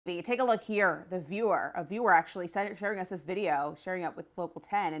Take a look here. A viewer actually sharing us this video, sharing it with Local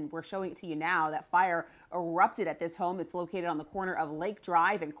 10, and we're showing it to you now. That fire erupted at this home. It's located on the corner of Lake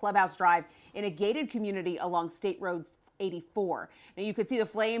Drive and Clubhouse Drive in a gated community along State Road 84. Now you could see the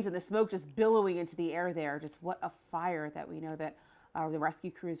flames and the smoke just billowing into the air there. Just what a fire that we know that the rescue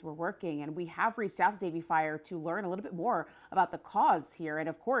crews were working. And we have reached out to Davie Fire to learn a little bit more about the cause here and,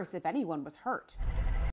 of course, if anyone was hurt.